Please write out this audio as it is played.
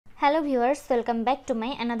Hello viewers, welcome back to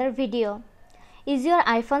my another video. Is your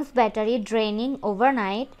iPhone's battery draining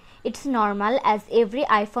overnight? It's normal as every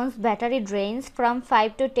iPhone's battery drains from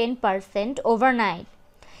 5 to 10% overnight.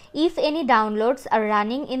 If any downloads are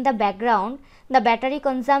running in the background, the battery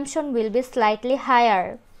consumption will be slightly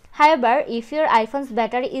higher. However, if your iPhone's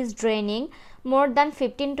battery is draining more than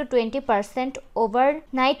 15 to 20%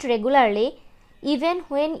 overnight regularly, even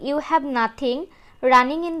when you have nothing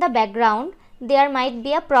running in the background, there might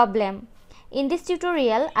be a problem. In this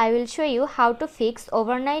tutorial, I will show you how to fix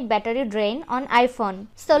overnight battery drain on iPhone.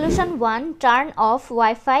 Solution 1. Turn off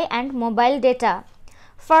Wi-Fi and mobile data.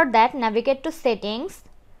 For that, navigate to Settings.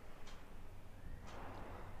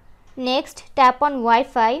 Next, tap on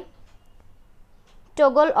Wi-Fi.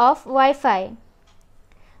 Toggle off Wi-Fi.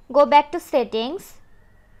 Go back to Settings.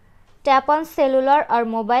 Tap on Cellular or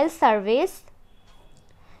Mobile Service.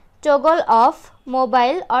 Toggle off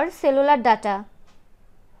mobile or cellular data.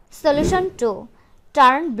 Solution 2.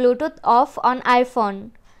 Turn Bluetooth off on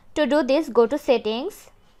iPhone. To do this, go to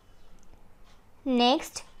Settings.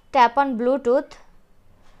 Next, tap on Bluetooth.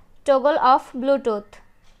 Toggle off Bluetooth.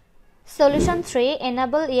 Solution 3.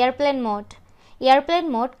 Enable Airplane Mode.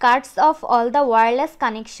 Airplane Mode cuts off all the wireless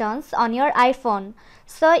connections on your iPhone,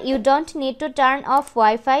 so you don't need to turn off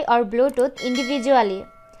Wi-Fi or Bluetooth individually.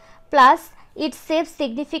 Plus, it saves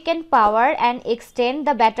significant power and extends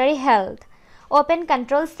the battery health. Open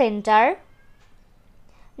Control Center.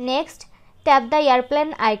 Next, tap the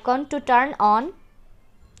airplane icon to turn on.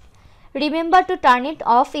 Remember to turn it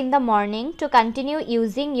off in the morning to continue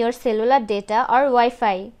using your cellular data or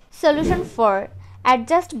Wi-Fi. Solution 4.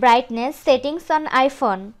 Adjust brightness settings on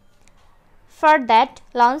iPhone. For that,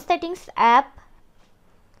 launch Settings app.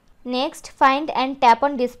 Next, find and tap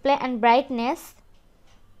on Display and Brightness.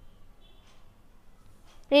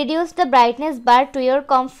 Reduce the brightness bar to your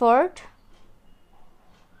comfort.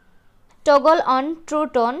 Toggle on True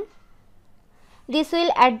Tone. This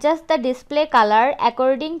will adjust the display color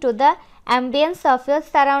according to the ambience of your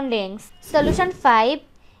surroundings. Solution 5.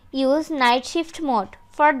 Use Night Shift mode.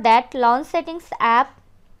 For that, launch Settings app.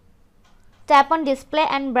 Tap on Display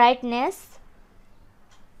and Brightness.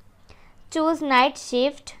 Choose Night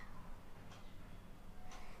Shift.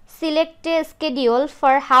 Select a schedule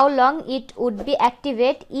for how long it would be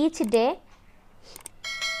activated each day.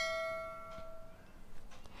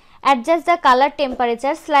 Adjust the color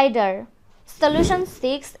temperature slider. Solution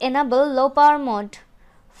 6. Enable low power mode.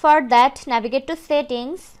 For that, navigate to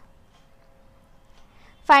Settings.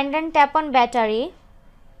 Find and tap on Battery.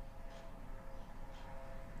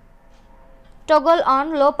 Toggle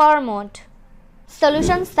on low power mode.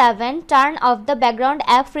 Solution 7. Turn off the background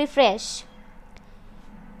app refresh.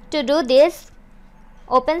 To do this,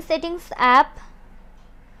 open Settings app.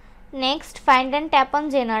 Next, find and tap on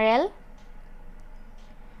General.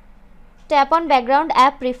 Tap on Background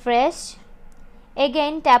app refresh.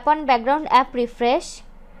 Again, tap on Background app refresh.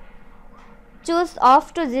 Choose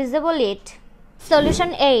off to disable it.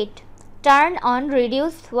 Solution 8. Turn on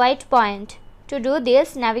Reduce White Point. To do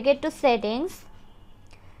this, navigate to Settings.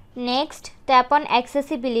 Next, tap on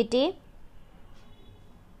Accessibility.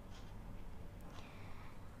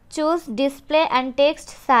 Choose Display and Text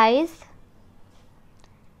Size.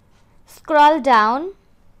 Scroll down.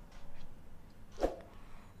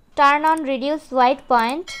 Turn on Reduce White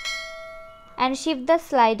Point and shift the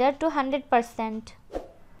slider to 100%.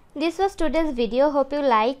 This was today's video. Hope you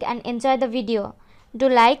like and enjoy the video. Do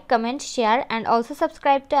like, comment, share and also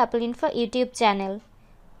subscribe to Apple Info YouTube channel.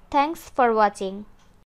 Thanks for watching.